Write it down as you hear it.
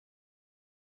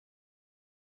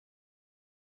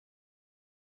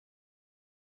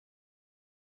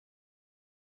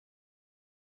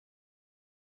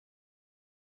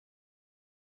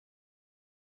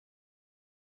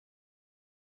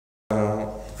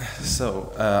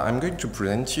I'm going to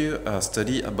present you a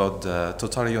study about the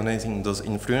total ionizing dose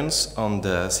influence on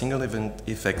the single event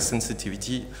effect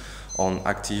sensitivity on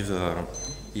active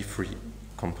E3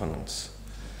 components.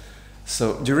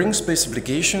 So during space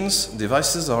applications,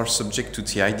 devices are subject to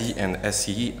TID and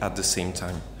SEE at the same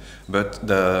time, but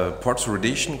the parts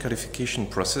radiation qualification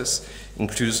process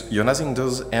includes ionizing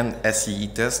dose and SEE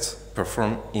tests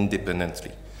performed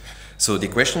independently. So the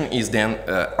question is then,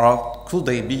 could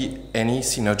there be any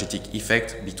synergetic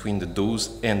effect between the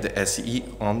dose and the SEE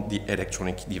on the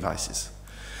electronic devices?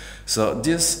 So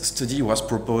this study was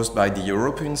proposed by the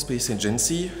European Space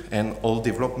Agency, and all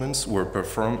developments were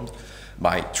performed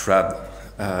by TRAD.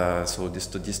 So the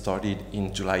study started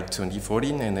in July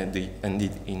 2014 and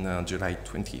ended in July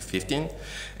 2015,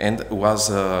 and it was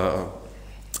a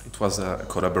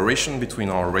collaboration between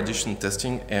our radiation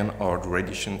testing and our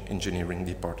radiation engineering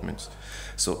departments.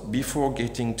 So before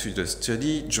getting to the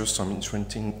study, just some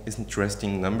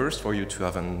interesting numbers for you to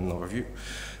have an overview.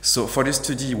 So for this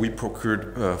study, we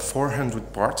procured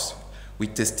 400 parts. We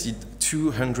tested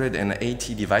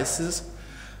 280 devices.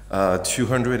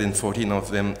 214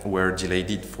 of them were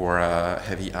delayed for a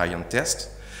heavy ion test.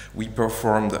 We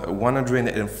performed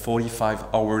 145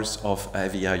 hours of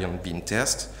heavy ion beam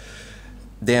test.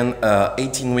 Then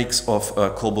 18 weeks of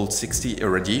cobalt-60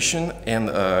 irradiation, and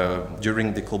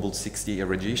during the cobalt-60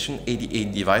 irradiation,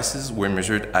 88 devices were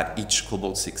measured at each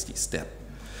cobalt-60 step.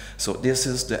 So this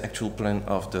is the actual plan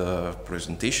of the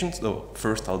presentation. So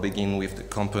first I'll begin with the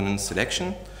component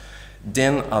selection.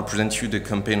 Then I'll present you the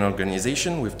campaign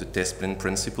organization with the test plan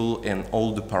principle and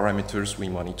all the parameters we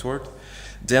monitored.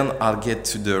 Then I'll get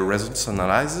to the results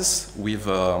analysis with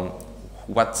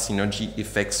what synergy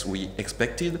effects we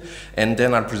expected, and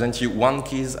then I'll present you one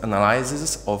case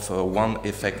analysis of one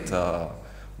effect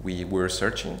we were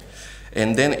searching,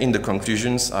 and then in the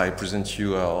conclusions I present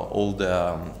you all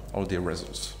the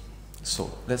results.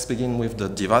 So let's begin with the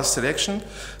device selection.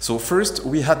 So first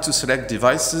we had to select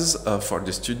devices for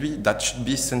the study that should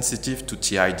be sensitive to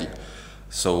TID.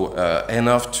 So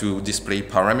enough to display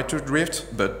parameter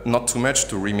drift, but not too much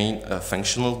to remain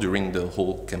functional during the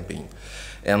whole campaign.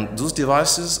 And those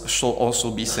devices should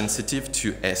also be sensitive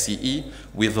to SEE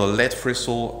with a lead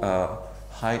threshold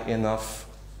high enough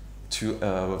to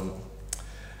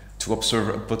observe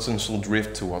a potential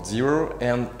drift towards zero,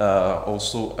 and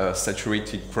also a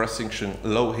saturated cross-section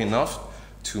low enough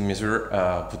to measure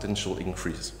potential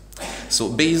increase. So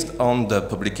based on the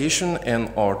publication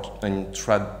and our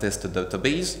TRAD tested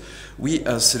database, we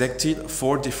selected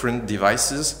 4 different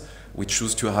devices. We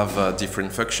choose to have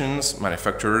different functions,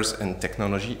 manufacturers, and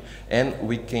technology, and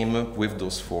we came up with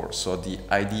those 4. So the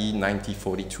ID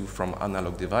 9042 from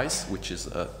analog device, which is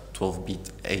a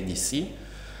 12-bit ADC,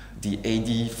 the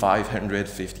AD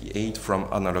 558 from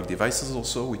analog devices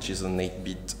also, which is an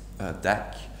 8-bit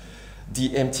DAC, the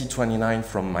MT29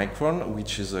 from Micron,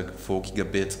 which is a 4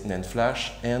 gigabit NAND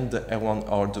flash, and the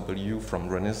L1RW from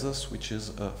Renesas, which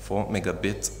is a 4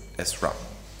 megabit SRAM.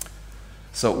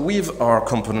 So with our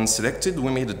components selected,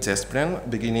 we made a test plan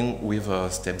beginning with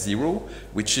step 0,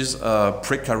 which is a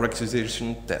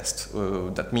pre-characterization test.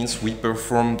 That means we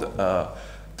performed a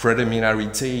preliminary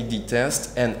TID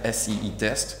test and SEE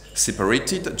test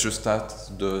separated just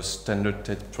as the standard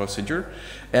test procedure.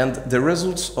 And the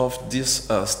results of this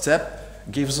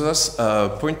step gives us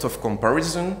a point of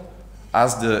comparison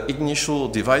as the initial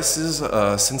device's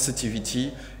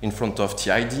sensitivity in front of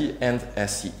TID and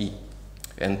SEE.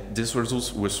 And these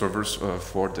results will serve us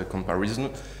for the comparison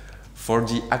for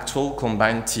the actual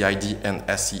combined TID and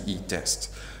SEE test.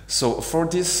 So for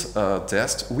this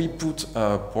test, we put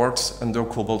ports under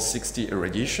cobalt-60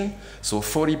 irradiation, so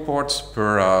 40 ports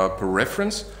per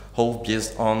reference, half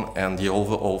biased on and the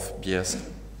other half biased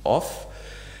off.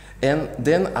 And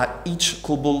then at each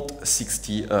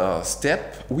cobalt-60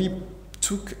 step, we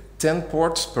took 10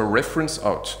 ports per reference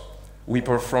out. We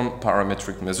perform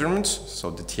parametric measurements,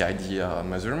 so the TID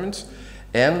measurements,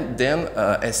 and then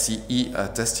SEE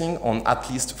testing on at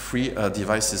least 3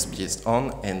 devices biased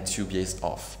on and 2 biased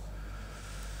off.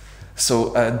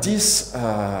 So this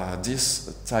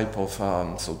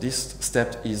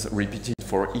step is repeated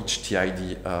for each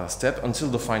TID step until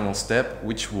the final step,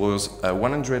 which was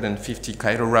 150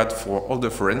 kilorad for all the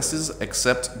references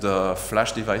except the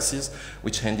flash devices,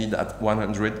 which ended at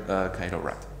 100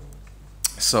 kilorad.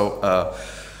 So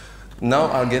now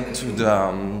I'll get to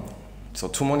the so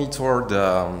to monitor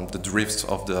the drifts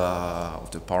of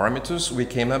the parameters, we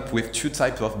came up with 2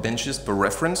 types of benches per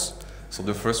reference. So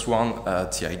the first one,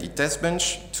 TID test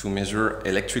bench, to measure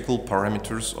electrical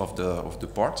parameters of the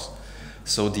parts.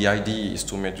 So the idea is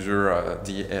to measure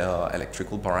the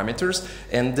electrical parameters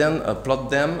and then plot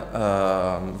them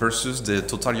versus the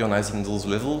total ionizing dose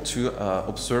level to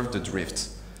observe the drift.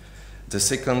 The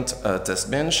second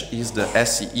test bench is the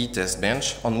SEE test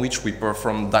bench, on which we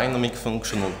perform dynamic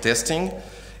functional testing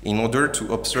in order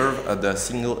to observe the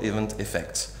single event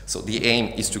effects. So the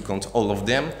aim is to count all of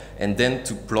them and then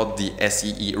to plot the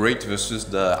SEE rate versus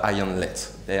the ion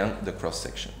let, then the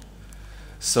cross-section.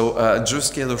 So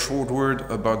just get a short word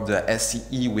about the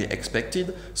SEE we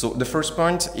expected. So the first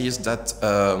point is that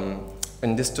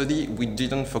in this study we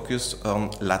didn't focus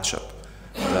on latch-up.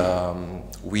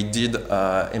 We did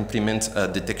implement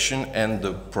detection and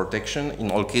the protection in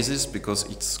all cases because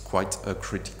it's quite a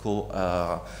critical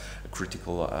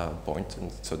point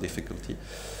and so difficulty.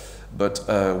 But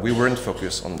we weren't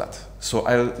focused on that. So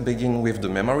I'll begin with the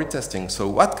memory testing. So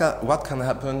what can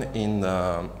happen in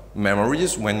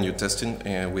memories when you're testing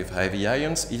with heavy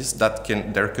ions is that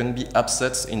there can be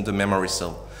upsets in the memory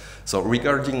cell. So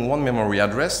regarding one memory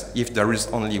address, if there is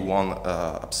only one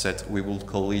upset, we will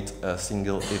call it a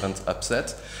single event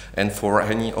upset. And for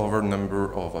any other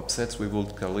number of upsets, we will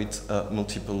call it a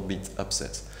multiple bit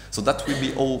upset. So that will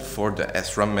be all for the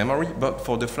SRAM memory, but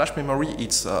for the flash memory,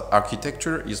 its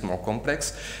architecture is more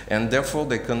complex, and therefore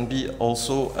there can be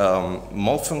also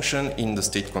malfunction in the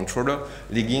state controller,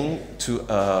 leading to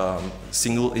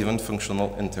single event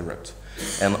functional interrupt.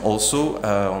 And also,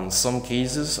 in some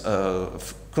cases,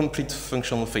 complete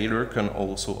functional failure can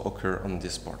also occur on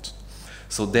this part.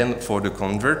 So then for the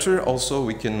converter, also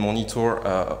we can monitor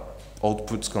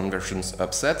output conversions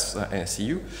upsets,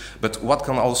 NCU, but what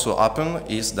can also happen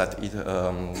is that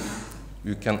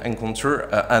you can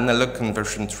encounter analog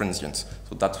conversion transients,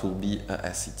 so that will be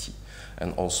SCT.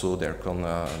 And also there can,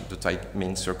 the TID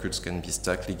main circuits can be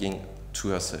stuck leading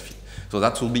to a SFI. So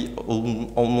that will be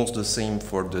almost the same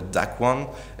for the DAC one,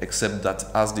 except that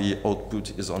as the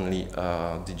output is only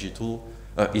digital,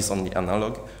 is only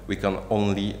analog, we can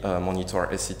only monitor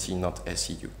SCT, not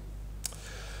SEU.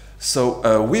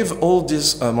 So with all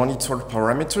these monitored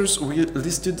parameters, we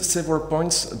listed several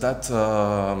points that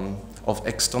of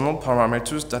external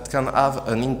parameters that can have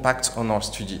an impact on our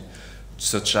study,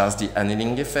 such as the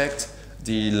annealing effect,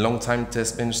 the long-time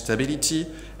test bench stability,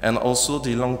 and also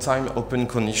the long-time open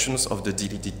conditions of the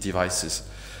deleted devices.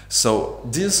 So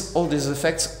all these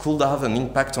effects could have an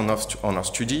impact on our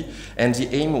study, and the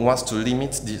aim was to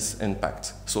limit this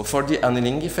impact. So for the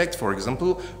annealing effect, for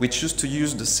example, we choose to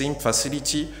use the same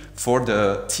facility for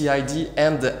the TID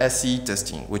and the SEE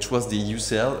testing, which was the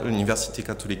UCL, Université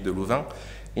Catholique de Louvain,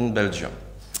 in Belgium.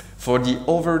 For the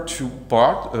other two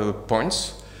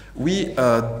points, we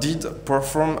did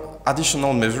perform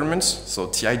additional measurements, so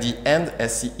TID and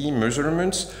SEE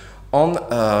measurements on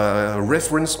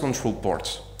reference control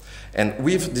ports. And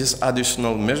with these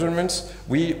additional measurements,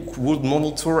 we would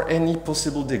monitor any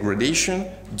possible degradation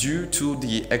due to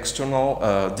the external,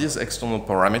 these external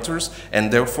parameters,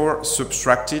 and therefore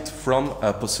subtract it from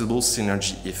a possible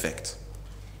synergy effect.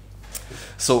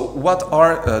 So what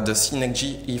are the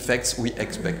synergy effects we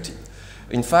expected?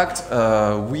 In fact,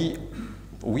 we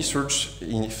researched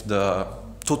if the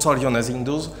total ionizing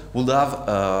dose would have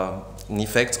an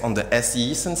effect on the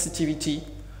SEE sensitivity,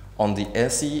 on the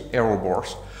SEE error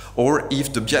bars, or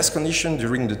if the bias condition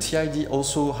during the TID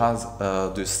also has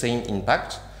the same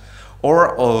impact,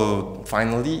 or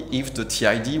finally, if the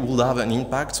TID will have an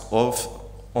impact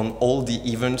on all the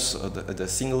events, the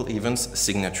single events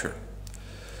signature.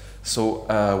 So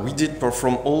we did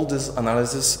perform all this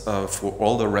analysis for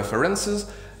all the references,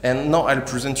 and now I'll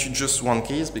present you just one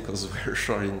case because we're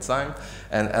short in time,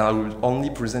 and I will only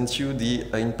present you the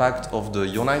impact of the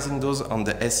ionizing dose on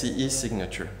the SEE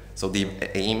signature. So the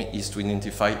aim is to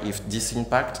identify if this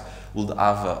impact would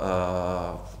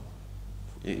have,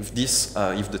 if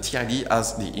the TID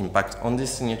has the impact on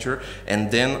this signature,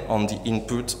 and then on the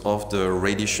input of the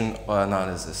radiation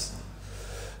analysis.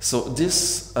 So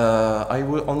this, I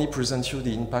will only present you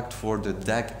the impact for the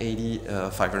DAC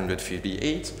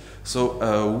 80558.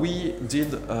 So we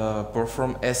did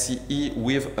perform SEE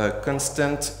with a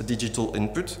constant digital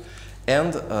input,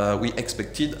 and we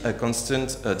expected a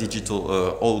constant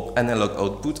digital analog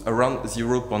output around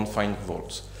 0.5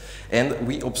 volts. And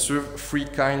we observed three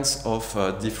kinds of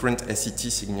different SET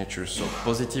signatures, so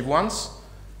positive ones,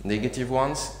 negative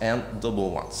ones, and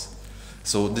double ones.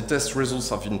 So the test results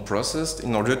have been processed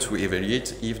in order to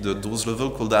evaluate if the dose level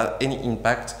could have any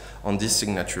impact on this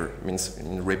signature, means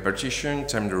in repetition,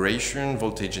 time duration,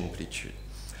 voltage amplitude.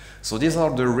 So these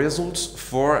are the results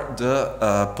for the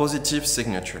positive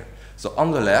signature. So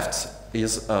on the left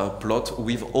is a plot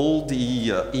with all the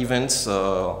events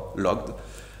logged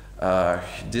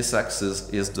This axis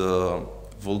is the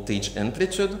voltage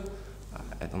amplitude.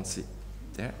 I don't see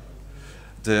there.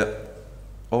 The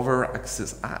other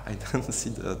axis, I don't see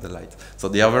the light. So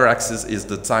the other axis is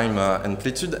the time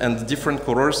amplitude, and the different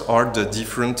colors are the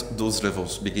different dose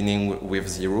levels, beginning with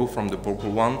 0 from the purple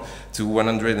one to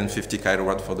 150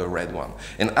 kilowatt for the red one.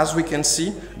 And as we can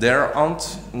see, there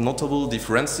aren't notable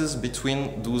differences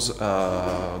between those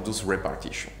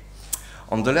repartition.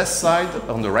 On the left side,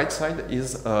 on the right side,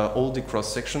 is all the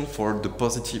cross-section for the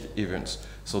positive events.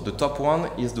 So the top one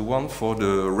is the one for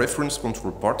the reference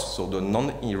control part, so the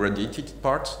non-irradiated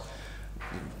part,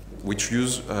 which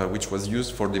was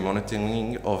used for the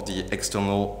monitoring of the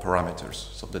external parameters,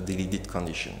 so the deleted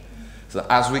condition. So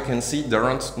as we can see, there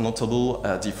aren't notable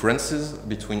differences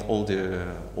between all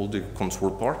the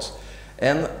control parts,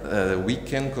 and we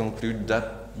can conclude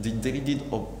that the deleted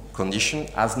condition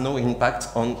has no impact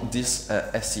on this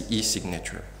SCE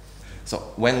signature. So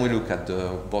when we look at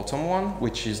the bottom one,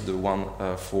 which is the one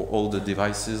for all the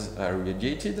devices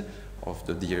radiated of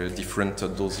the different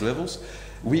dose levels,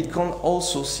 we can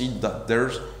also see that there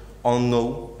are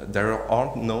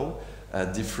no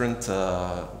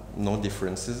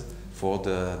differences for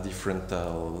the different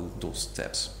dose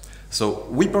steps. So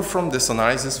we performed this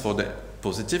analysis for the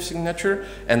positive signature,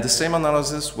 and the same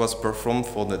analysis was performed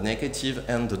for the negative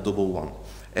and the double one.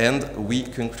 And we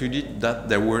concluded that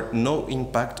there were no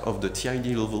impact of the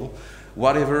TID level,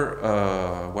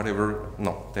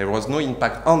 there was no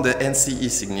impact on the NCE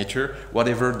signature,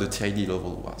 whatever the TID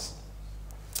level was.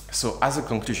 So as a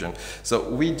conclusion,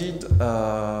 we did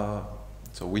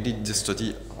this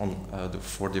study on the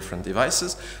 4 different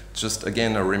devices. Just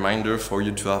again, a reminder for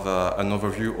you to have an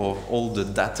overview of all the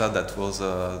data that was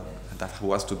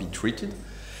to be treated.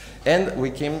 And we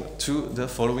came to the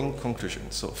following conclusion.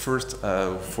 So first,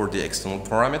 for the external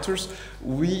parameters,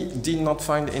 we did not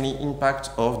find any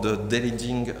impact of the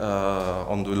deleting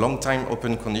on the long time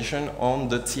open condition on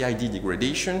the TID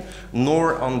degradation,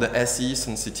 nor on the SCE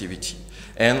sensitivity.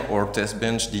 And our test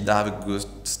bench did have a good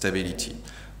stability.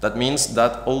 That means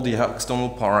that all the external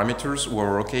parameters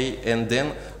were okay, and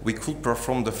then we could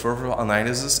perform the further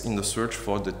analysis in the search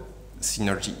for the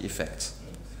synergy effects.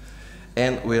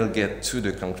 And we'll get to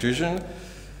the conclusion.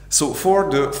 So for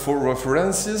the 4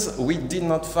 references, we did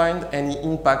not find any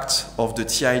impact of the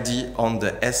TID on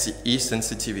the SCE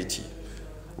sensitivity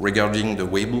regarding the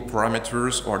Weibull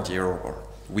parameters or the error.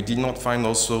 We did not find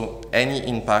also any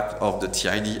impact of the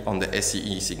TID on the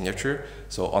SCE signature,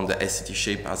 so on the SCT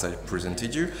shape as I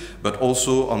presented you, but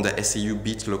also on the SAU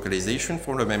bit localization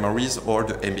for the memories or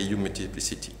the MAU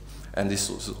multiplicity. And this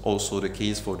is also the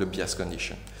case for the bias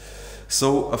condition.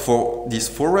 So for these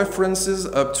 4 references,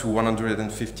 up to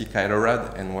 150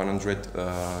 kilorad and 100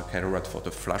 kilorad for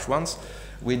the flash ones,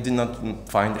 we did not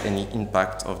find any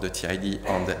impact of the TID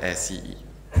on the SCE.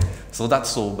 So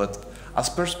that's all, but as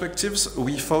perspectives,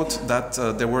 we thought that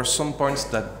there were some points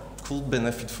that could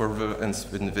benefit further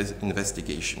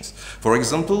investigations. For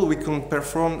example, we can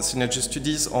perform synergy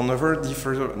studies on other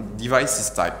different devices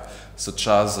type, such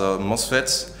as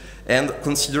MOSFETs, and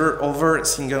consider other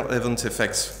single event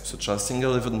effects, such as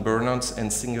single event burnouts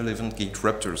and single event gate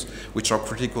ruptures, which are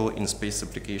critical in space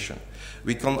application.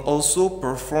 We can also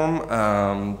perform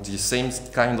the same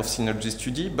kind of synergy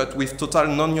study, but with total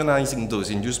non-ionizing dose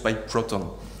induced by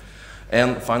proton.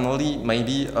 And finally,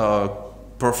 maybe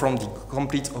perform the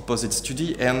complete opposite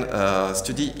study and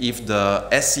study if the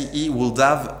SCE would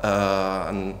have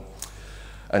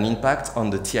an impact on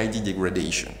the TID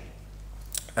degradation.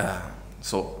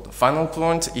 So the final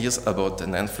point is about the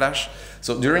NAND flash.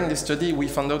 So during the study, we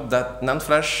found out that NAND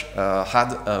flash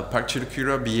had a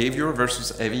particular behavior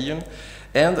versus heavy-ion,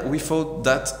 and we thought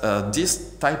that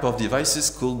this type of devices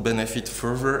could benefit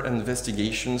further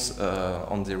investigations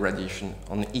on the radiation,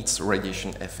 on its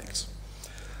radiation effects.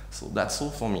 So that's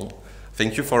all for me.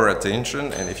 Thank you for your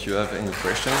attention, and if you have any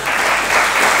questions.